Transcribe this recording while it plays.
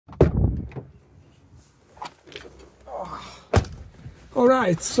All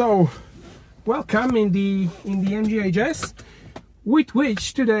right, so welcome in the MGHS, with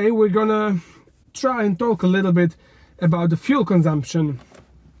which today we're gonna try and talk a little bit about the fuel consumption,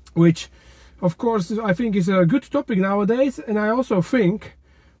 which of course I think is a good topic nowadays. And I also think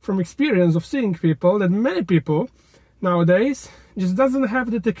from experience of seeing people that many people nowadays just doesn't have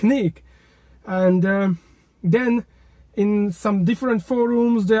the technique, and then in some different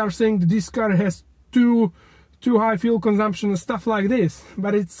forums they are saying that this car has too high fuel consumption and stuff like this,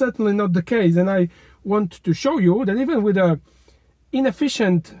 but it's certainly not the case. And I want to show you that even with a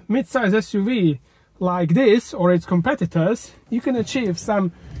inefficient mid-size SUV like this or its competitors, you can achieve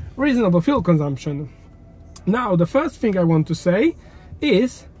some reasonable fuel consumption. Now, the first thing I want to say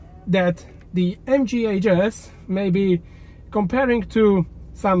is that the MGHS, maybe comparing to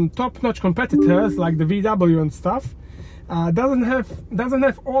some top-notch competitors like the VW and stuff, doesn't have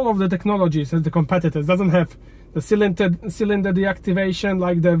all of the technologies as the competitors. Doesn't have the cylinder deactivation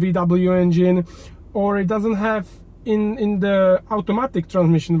like the VW engine, or it doesn't have in the automatic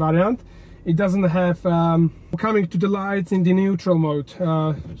transmission variant, it doesn't have coming to the lights in the neutral mode,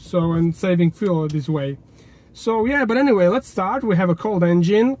 and saving fuel this way. So yeah, but anyway, let's start. We have a cold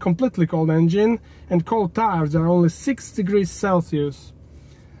engine, completely cold engine, and cold tires. They're only 6 degrees Celsius.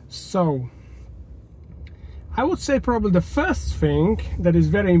 So I would say probably the first thing that is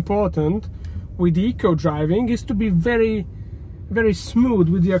very important with the eco driving is to be very smooth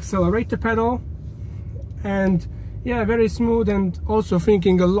with the accelerator pedal, and yeah, very smooth, and also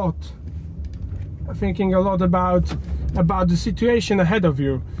thinking a lot about the situation ahead of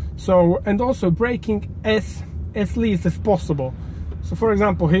you. So, and also braking as least as possible. So for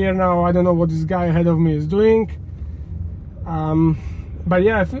example, here now I don't know what this guy ahead of me is doing, but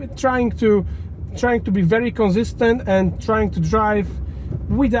yeah, trying to be very consistent and trying to drive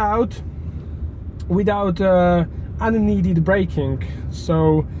without unneeded braking.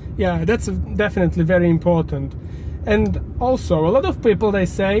 So yeah, that's definitely very important. And also a lot of people, they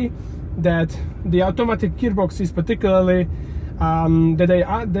say that the automatic gearboxes particularly,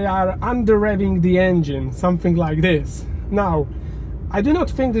 that they are under revving the engine, something like this. Now, I do not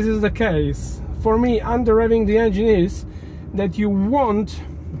think this is the case. For me, under revving the engine is that you want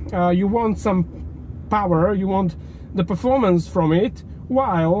some power, you want the performance from it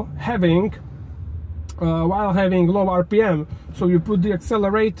while having low RPM. So you put the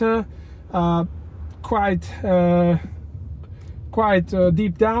accelerator quite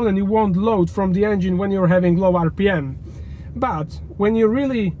deep down, and you won't load from the engine when you're having low RPM. But when you're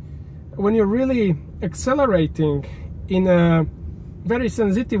really accelerating in a very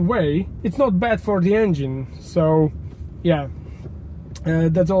sensitive way, it's not bad for the engine. So yeah,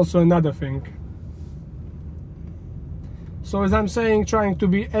 that's also another thing. So as I'm saying, trying to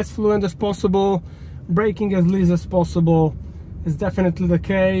be as fluent as possible, braking as least as possible is definitely the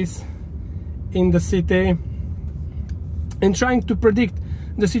case in the city, and trying to predict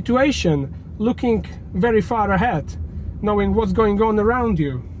the situation, looking very far ahead, knowing what's going on around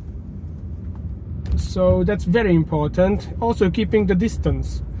you. So that's very important. Also keeping the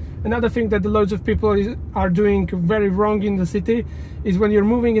distance. Another thing that loads of people are doing very wrong in the city is when you're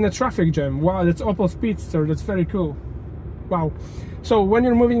moving in a traffic jam. Wow, that's Opel Speedster, that's very cool. Wow. So when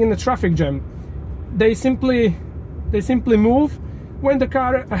you're moving in a traffic jam, they simply move when the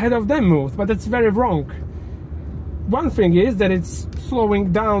car ahead of them moves, but that's very wrong. One thing is that it's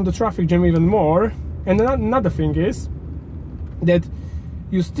slowing down the traffic jam even more, and another thing is that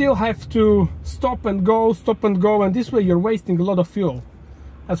you still have to stop and go, and this way you're wasting a lot of fuel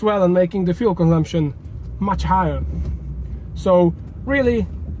as well, and making the fuel consumption much higher. So really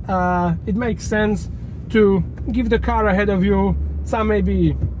it makes sense to give the car ahead of you some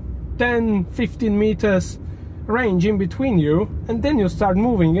maybe 10-15 meters range in between you, and then you start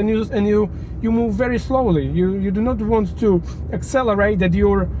moving, and you move very slowly. You do not want to accelerate that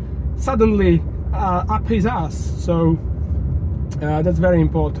you're suddenly up his ass. So that's very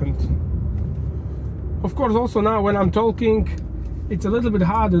important. Of course, also now when I'm talking, it's a little bit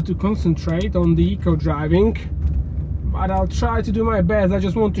harder to concentrate on the eco driving, but I'll try to do my best. I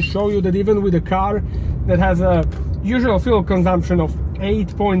just want to show you that even with a car that has a usual fuel consumption of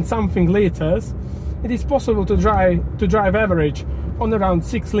 8 point something liters, it is possible to drive average on around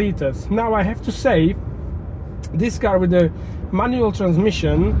 6 liters. Now I have to say, this car with the manual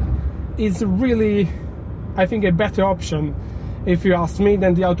transmission is really, I think, a better option, if you ask me,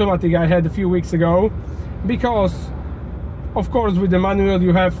 than the automatic I had a few weeks ago, because of course with the manual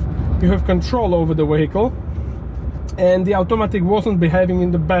you have control over the vehicle, and the automatic wasn't behaving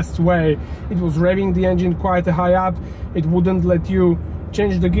in the best way. It was revving the engine quite high up, it wouldn't let you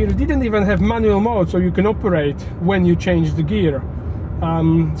change the gear. It didn't even have manual mode, so you can operate when you change the gear.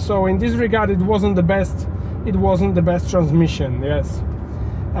 So in this regard, it wasn't the best. It wasn't the best transmission, yes.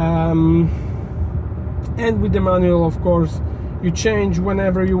 And with the manual, of course, you change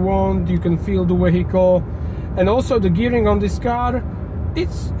whenever you want. You can feel the vehicle, and also the gearing on this car.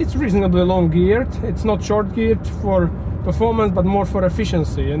 It's reasonably long geared. It's not short geared for performance, but more for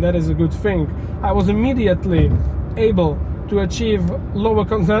efficiency, and that is a good thing. I was immediately able to achieve lower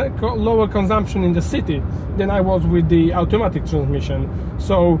consumption in the city than I was with the automatic transmission.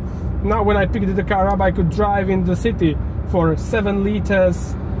 So now when I picked the car up, I could drive in the city for 7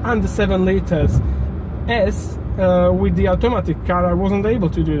 liters, under 7 liters. With the automatic car, I wasn't able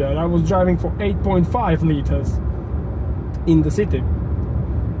to do that. I was driving for 8.5 liters in the city.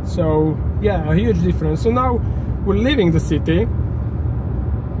 So yeah, a huge difference. So now we're leaving the city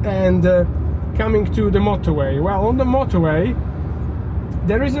and coming to the motorway. Well, on the motorway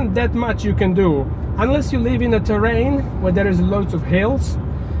there isn't that much you can do unless you live in a terrain where there is loads of hills.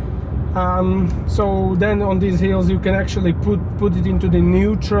 So then on these hills you can actually put it into the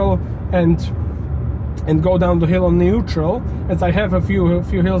neutral and go down the hill on neutral, as I have a few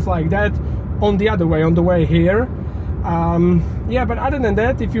hills like that on the other way, on the way here. Yeah, but other than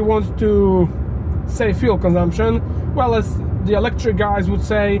that, if you want to save fuel consumption, well, as the electric guys would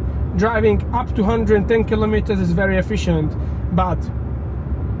say, driving up to 110 kilometers is very efficient, but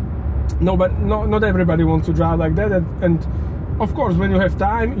not everybody wants to drive like that. And of course, when you have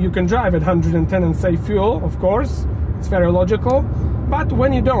time, you can drive at 110 and save fuel, of course, it's very logical. But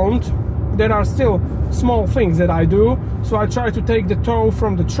when you don't, there are still small things that I do. So I try to take the tow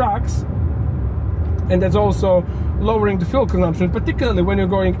from the trucks, and that's also lowering the fuel consumption, particularly when you're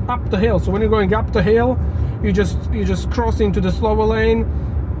going up the hill. So when you're going up the hill, you just cross into the slower lane,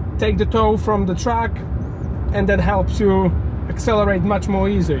 take the tow from the truck, and that helps you accelerate much more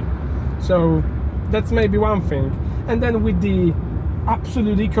easy. So that's maybe one thing. And then with the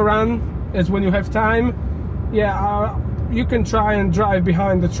absolute ECORUN, as when you have time, yeah, you can try and drive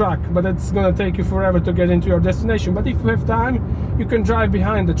behind the truck, but it's gonna take you forever to get into your destination. But if you have time, you can drive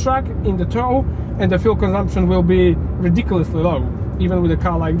behind the truck in the tow, and the fuel consumption will be ridiculously low, even with a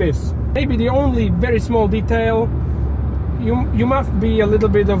car like this. Maybe the only very small detail, you must be a little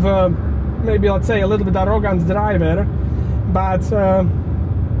bit of a, maybe let's say a little bit arrogant driver, but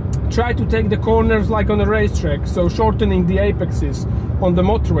try to take the corners like on a racetrack, so shortening the apexes on the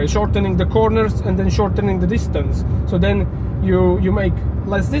motorway, shortening the corners and then shortening the distance. So then you make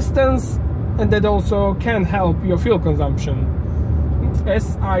less distance, and that also can help your fuel consumption,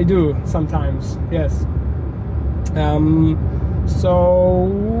 as I do sometimes, yes.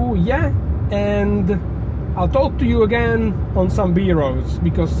 So yeah, and I'll talk to you again on some B roads,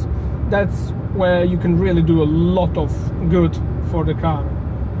 because that's where you can really do a lot of good for the car.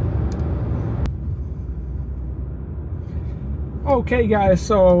 Okay guys,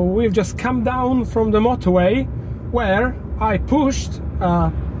 so we've just come down from the motorway, where I pushed,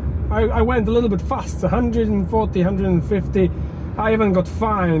 I went a little bit fast, 140, 150. I even got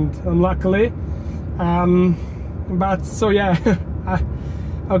fined, unluckily. But so yeah,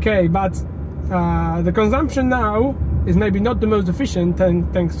 okay, but the consumption now is maybe not the most efficient,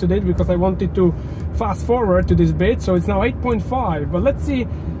 and thanks to that, because I wanted to fast forward to this bit, so it's now 8.5. But let's see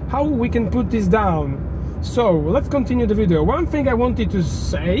how we can put this down. So let's continue the video. One thing I wanted to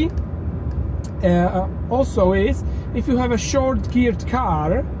say also is, if you have a short geared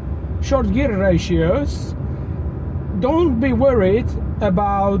car, short gear ratios, don't be worried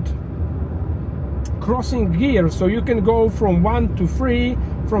about crossing gears. So you can go from 1 to 3,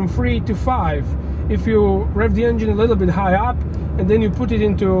 from 3 to 5. If you rev the engine a little bit high up and then you put it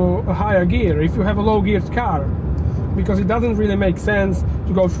into a higher gear, if you have a low geared car, because it doesn't really make sense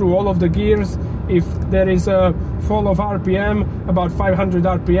to go through all of the gears if there is a fall of RPM about 500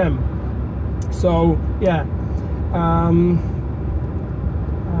 RPM. So yeah,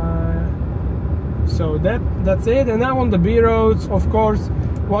 so that's it. And now on the B roads, of course,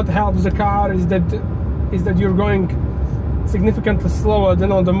 what helps the car is that you're going significantly slower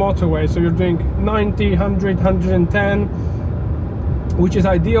than on the motorway. So you're doing 90, 100, 110, which is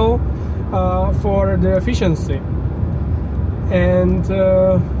ideal for the efficiency. And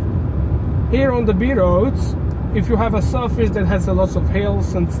here on the B roads, if you have a surface that has a lot of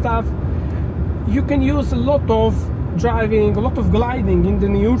hills and stuff, you can use a lot of driving, a lot of gliding in the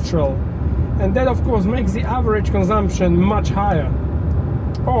neutral, and that of course makes the average consumption much higher.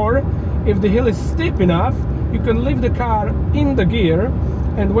 Or if the hill is steep enough, you can leave the car in the gear,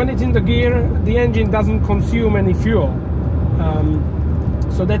 and when it's in the gear, the engine doesn't consume any fuel.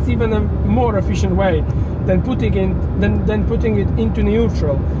 So that's even a more efficient way than putting it into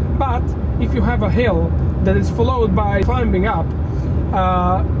neutral. But if you have a hill that is followed by climbing up,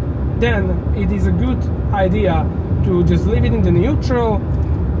 then it is a good idea to just leave it in the neutral,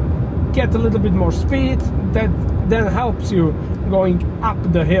 get a little bit more speed, that then helps you going up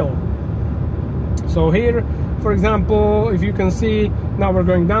the hill. So here, for example, if you can see, now we're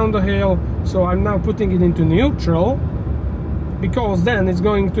going down the hill, so I'm now putting it into neutral, because then it's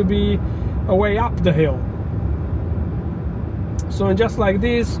going to be a way up the hill. So just like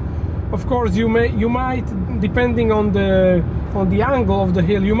this, of course, you might, depending on the angle of the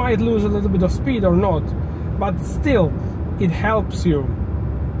hill, you might lose a little bit of speed or not, but still it helps you.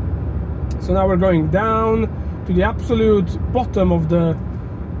 So now we're going down to the absolute bottom of the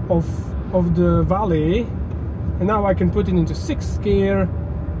valley, and now I can put it into 6th gear,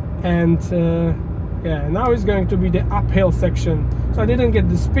 and yeah, now it's going to be the uphill section. So I didn't get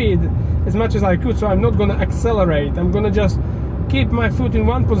the speed as much as I could, so I'm not going to accelerate. I'm going to just keep my foot in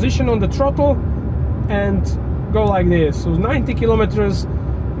one position on the throttle and go like this. So 90 kilometers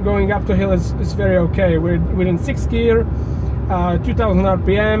going up the hill is very okay. We're in 6th gear, 2000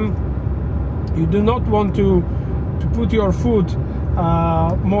 RPM. You do not want to put your foot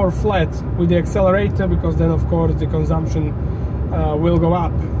more flat with the accelerator, because then of course the consumption will go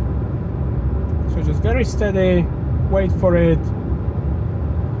up. So just very steady, wait for it.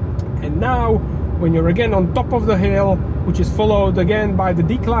 And now when you're again on top of the hill, which is followed again by the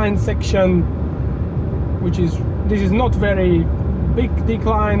decline section, this is not very big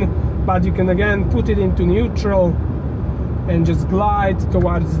decline, but you can again put it into neutral and just glide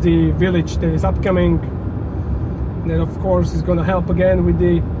towards the village that is upcoming. And then of course it's going to help again with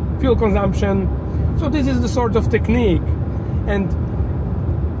the fuel consumption. So this is the sort of technique, and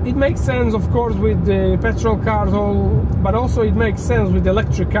it makes sense of course with the petrol cars, but also it makes sense with the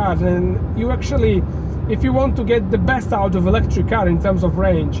electric cars. And you actually, if you want to get the best out of electric car in terms of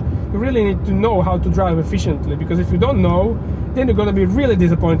range, you really need to know how to drive efficiently, because if you don't know, then you're going to be really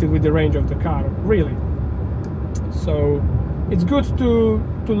disappointed with the range of the car, really. So it's good to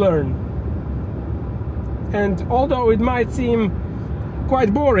learn. And although it might seem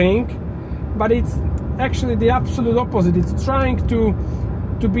quite boring, but it's actually the absolute opposite. It's trying to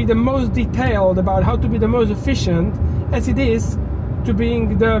be the most detailed about how to be the most efficient, as it is to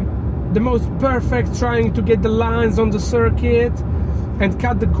being the most perfect, trying to get the lines on the circuit and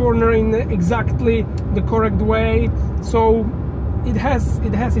cut the corner in exactly the correct way. So it has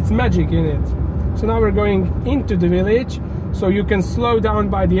its magic in it. So now we're going into the village, so you can slow down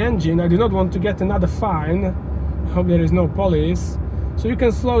by the engine. I do not want to get another fine. Hope there is no police. So you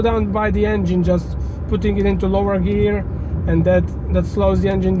can slow down by the engine, just putting it into lower gear, and that slows the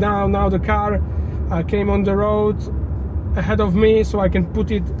engine down. Now the car came on the road ahead of me, so I can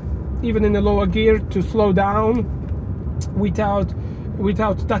put it even in the lower gear to slow down without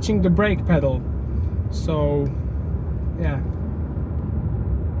touching the brake pedal. So yeah.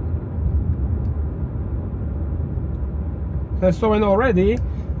 So and already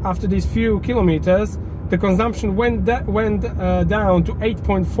after these few kilometers, the consumption went down to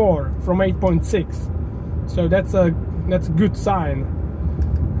 8.4 from 8.6. So that's a good sign.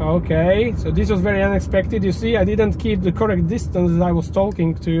 Okay, so this was very unexpected. You see, I didn't keep the correct distance as I was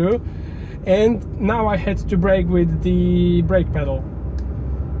talking to you, and now I had to brake with the brake pedal.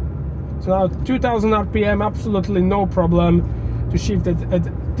 So now 2000 RPM, absolutely no problem to shift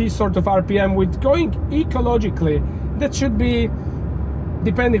at this sort of RPM with going ecologically. That should be,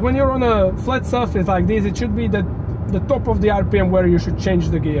 depending, when you're on a flat surface like this, it should be the top of the RPM where you should change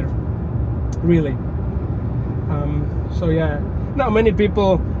the gear, really. So yeah, now many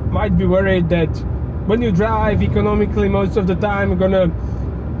people might be worried that when you drive economically most of the time, you're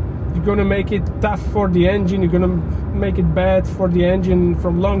gonna make it tough for the engine, you're gonna make it bad for the engine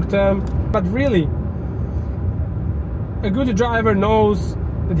from long term. But really, a good driver knows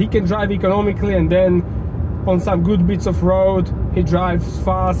that he can drive economically, and then on some good bits of road he drives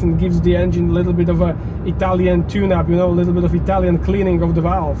fast and gives the engine a little bit of a Italian tune-up, you know, a little bit of Italian cleaning of the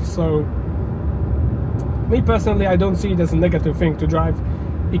valve. So me personally, I don't see it as a negative thing to drive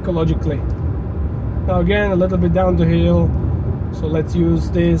ecologically. Now again, a little bit down the hill, so let's use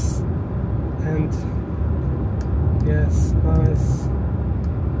this, and yes, nice.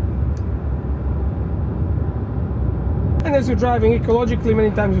 And as you're driving ecologically,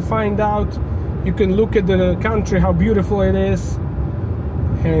 many times you find out, you can look at the country, how beautiful it is,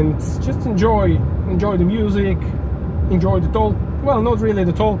 and just enjoy the music, enjoy the talk. Well, not really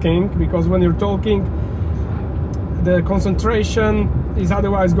the talking, because when you're talking, the concentration is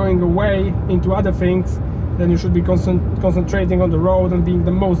otherwise going away into other things, then you should be concentrating on the road and being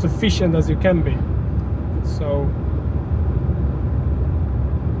the most efficient as you can be. So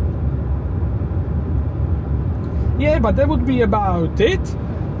yeah, but that would be about it.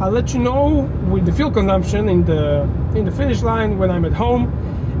 I'll let you know with the fuel consumption in the finish line when I'm at home.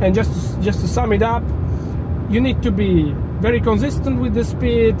 And just to sum it up, you need to be very consistent with the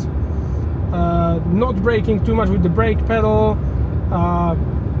speed, not braking too much with the brake pedal.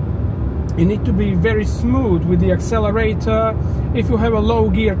 You need to be very smooth with the accelerator. If you have a low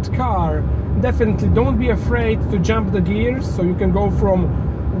geared car, definitely don't be afraid to jump the gears, so you can go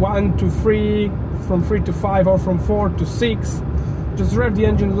from 1 to 3, from 3 to 5, or from 4 to 6. Just rev the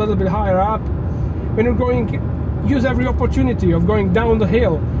engine a little bit higher up. When you're going, use every opportunity of going down the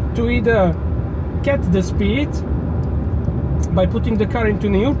hill to either get the speed by putting the car into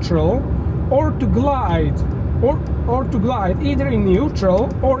neutral, or to glide, or to glide either in neutral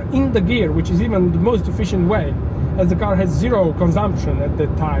or in the gear, which is even the most efficient way, as the car has zero consumption at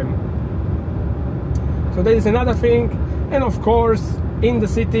that time. So that is another thing. And of course, in the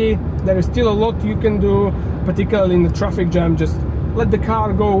city there is still a lot you can do, particularly in the traffic jam. Just let the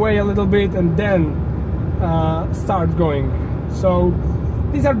car go away a little bit and then start going. So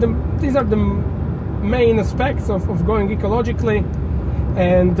these are the main aspects of going ecologically.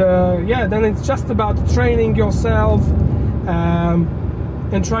 And yeah, then it's just about training yourself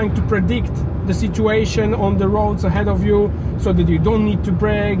and trying to predict the situation on the roads ahead of you, so that you don't need to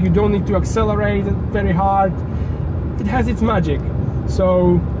brake, you don't need to accelerate very hard. It has its magic.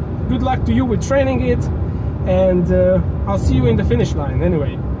 So good luck to you with training it, and I'll see you in the finish line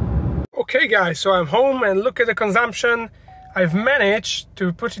anyway. Okay guys, so I'm home and look at the consumption. I've managed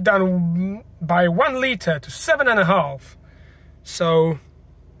to put it down by 1 liter to 7.5. So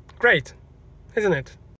great, isn't it?